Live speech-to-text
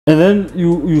And then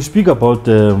you speak about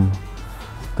the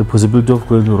possibility of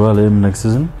going to Royal AM next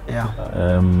season. Yeah.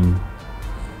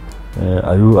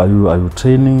 Are you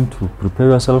training to prepare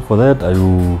yourself for that? Are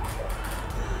you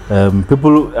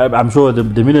people? I'm sure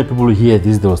the minute people hear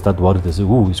this, they will start worrying. They say,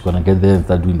 "Oh, he's gonna get there and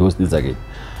start doing those things again."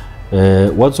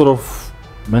 What sort of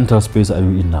mental space are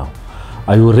you in now?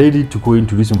 Are you ready to go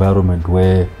into this environment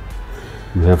where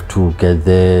you have to get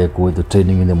there, go to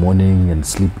training in the morning and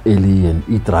sleep early and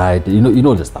eat right? You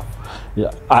know the stuff.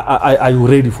 Yeah. Are you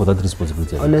ready for that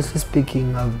responsibility? Honestly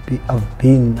speaking, I've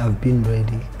been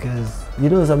ready, because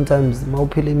sometimes and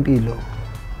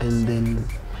then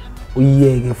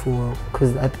we for,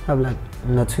 because I think I've like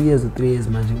 2 years or 3 years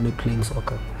managing playing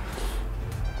soccer.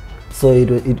 So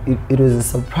it was a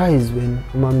surprise when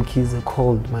Mom Kiza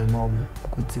called my mom.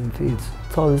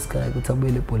 Told this guy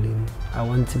I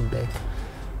want him back.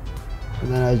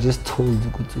 And then I just told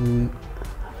Guti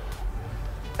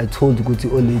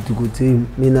only to go to him.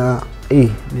 Mina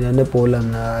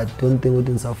I don't think we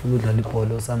can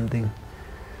or something.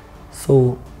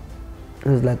 So it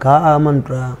was like, man,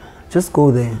 just go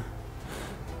there.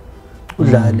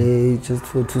 Just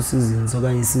for 2 seasons,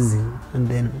 season, and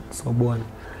then so on.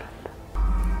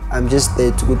 I'm just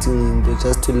there to go to him,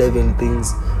 just to level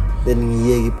things. Then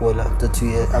after 2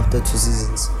 years, after 2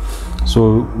 seasons.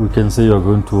 So we can say you're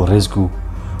going to rescue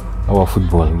our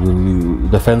football.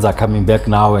 The fans are coming back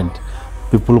now, and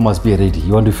people must be ready.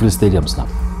 You want to fill stadiums now?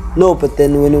 No, but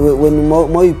then when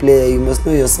more you play, you must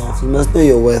know yourself. You must know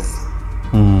your worth.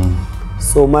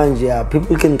 So mind you,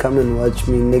 people can come and watch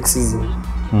me next season.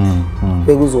 And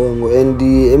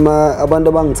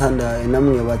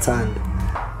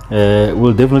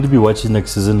we'll definitely be watching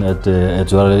next season at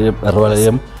Royal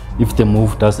AM if the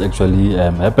move does actually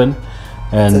happen.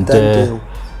 And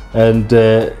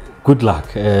good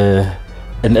luck.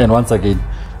 And once again,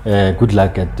 good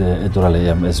luck at Royal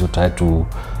AM as you try to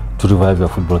revive your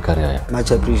football career.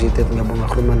 Much appreciated.